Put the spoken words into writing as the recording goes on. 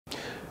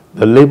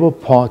The Labour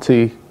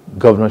Party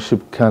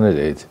governorship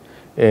candidate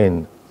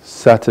in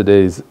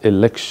Saturday's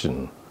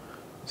election,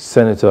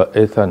 Senator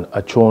Athan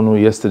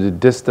Achonu, yesterday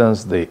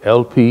distanced the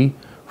LP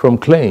from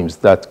claims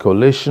that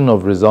collation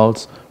of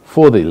results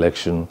for the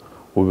election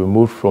will be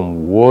moved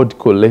from ward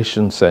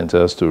collation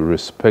centers to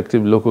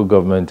respective local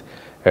government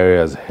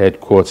areas'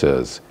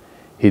 headquarters.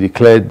 He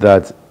declared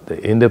that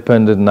the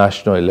Independent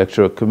National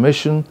Electoral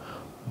Commission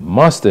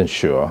must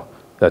ensure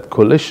that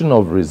collation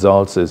of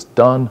results is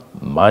done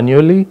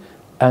manually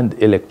and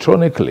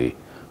electronically,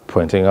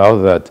 pointing out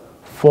that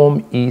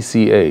Form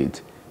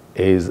EC8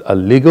 is a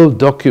legal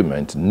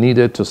document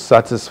needed to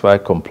satisfy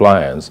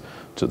compliance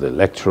to the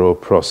electoral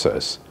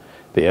process.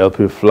 The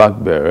LP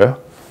flag bearer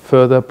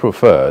further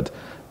preferred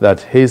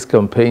that his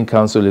campaign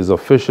council is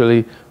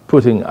officially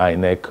putting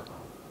INEC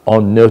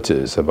on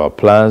notice about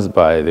plans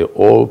by the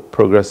All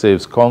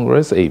Progressives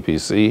Congress,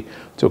 APC,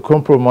 to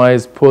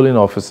compromise polling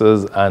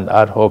officers and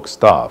ad hoc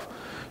staff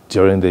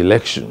during the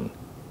election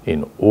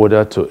in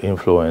order to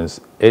influence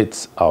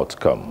its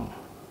outcome.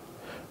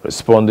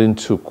 Responding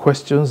to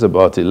questions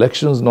about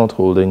elections not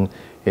holding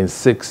in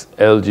 6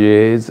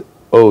 LGAs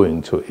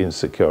owing to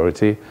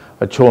insecurity,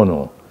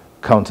 Achonu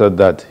countered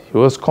that he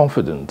was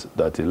confident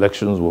that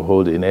elections will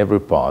hold in every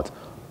part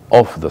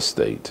of the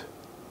state.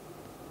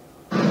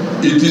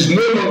 It is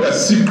no longer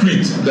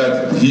secret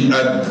that he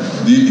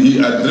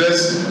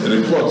addressed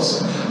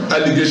reports,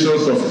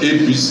 allegations of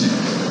APC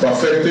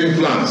perfecting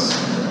plans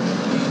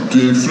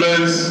to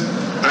influence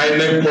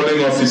INEC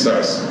polling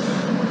officers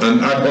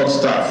and ad hoc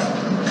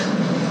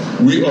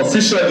staff. We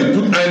officially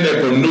put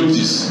INEC on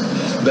notice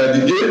that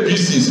the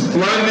APC is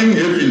planning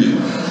heavily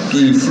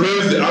to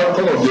influence the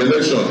outcome of the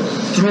election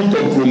through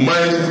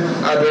compromised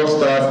ad hoc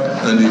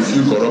staff and a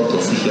few corrupt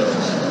officials.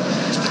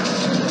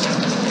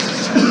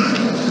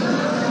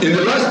 In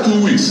the last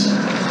 2 weeks,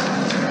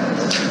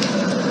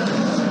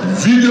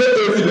 video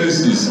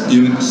evidences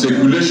in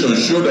circulation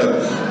show that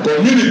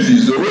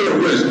communities, the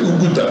West,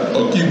 Uguta,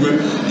 Okigwe,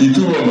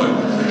 Ituboma,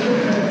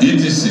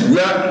 etc.,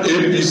 where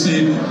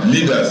APC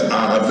leaders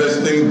are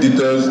harvesting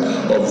details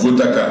of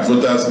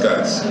voters'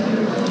 cards.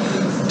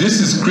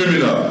 This is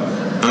criminal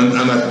and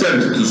an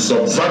attempt to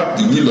subvert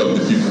the will of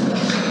the people.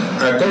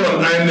 I call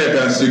on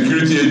INEC and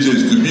security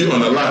agents to be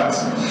on alert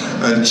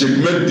and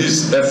checkmate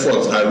these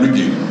efforts at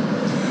rigging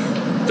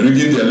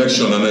the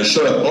election and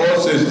ensure that all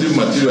sensitive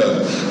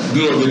materials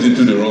do not get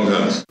into the wrong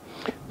hands.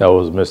 That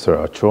was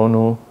Mr.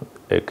 Achonu,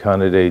 a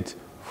candidate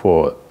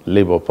for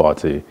Labour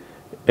Party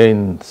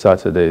in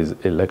Saturday's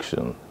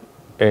election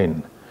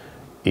in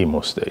Imo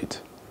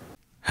State.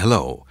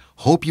 Hello,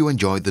 hope you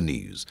enjoyed the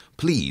news.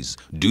 Please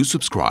do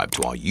subscribe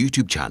to our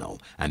YouTube channel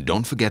and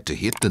don't forget to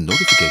hit the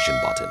notification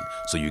button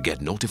so you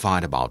get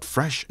notified about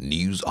fresh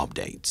news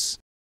updates.